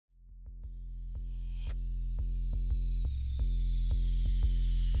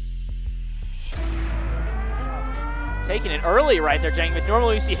Taking it early right there, Jankovic.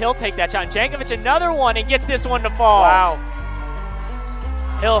 Normally we see Hill take that shot. And Jankovic another one and gets this one to fall. Wow.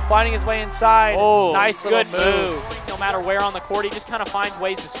 Hill finding his way inside. Oh, nice good little move. No matter where on the court, he just kind of finds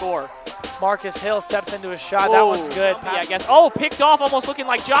ways to score. Marcus Hill steps into a shot. That one's good. Yeah, I guess. Oh, picked off, almost looking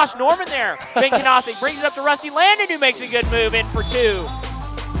like Josh Norman there. Ben Kanasic brings it up to Rusty Landon, who makes a good move in for two.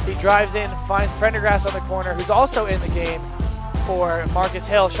 He drives in, finds Prendergast on the corner, who's also in the game for Marcus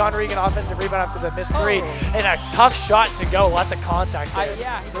Hill. Sean Regan offensive rebound after the missed three. And a tough shot to go. Lots of contact there.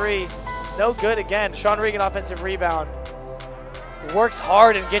 Yeah. Three. No good again. Sean Regan offensive rebound. Works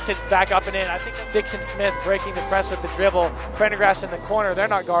hard and gets it back up and in. I think that's Dixon Smith breaking the press with the dribble. Prendergast in the corner. They're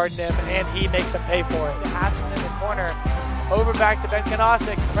not guarding him, and he makes them pay for it. Hatzman in the corner. Over back to Ben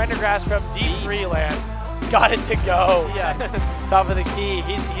Kanasic. Prendergast from deep three land. Got it to go. Yeah. Top of the key.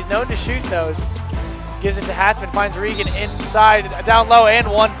 He's known to shoot those. Gives it to Hatzman. Finds Regan inside, down low, and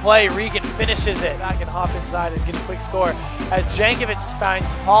one play. Regan finishes it. Back and hop inside and get a quick score. As Jankovic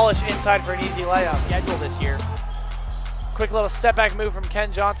finds Polish inside for an easy layup. Schedule this year. Quick little step back move from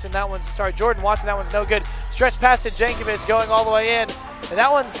Ken Johnson. Jordan Watson. That one's no good. Stretch pass to Jankovic going all the way in. And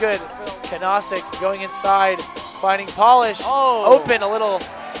that one's good. Kanasic going inside, finding Polish. Oh. Open a little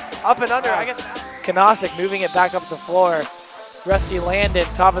up and under. I guess Kanasic moving it back up the floor. Rusty Landon,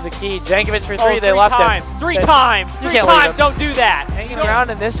 top of the key. Jankovic for three. They left him. Three times. Don't do that. Hanging around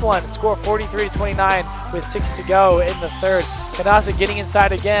in this one. Score 43-29 with 6 to go in the third. Kanasic getting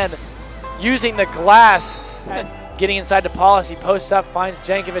inside again, using the glass. Getting inside to Polish, he posts up, finds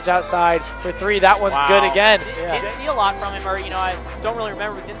Jankovic outside for three. That one's good again. Didn't see a lot from him, or I don't really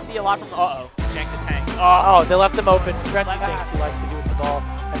remember, but didn't see a lot from him. Jank the Tank. Oh, they left him open. Stretchy things he likes to do with the ball,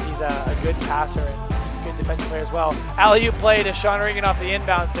 and he's a good passer and good defensive player as well. Alley-oop play to Sean Regan off the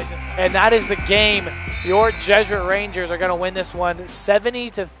inbounds, and that is the game. Your Jesuit Rangers are going to win this one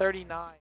 70-39.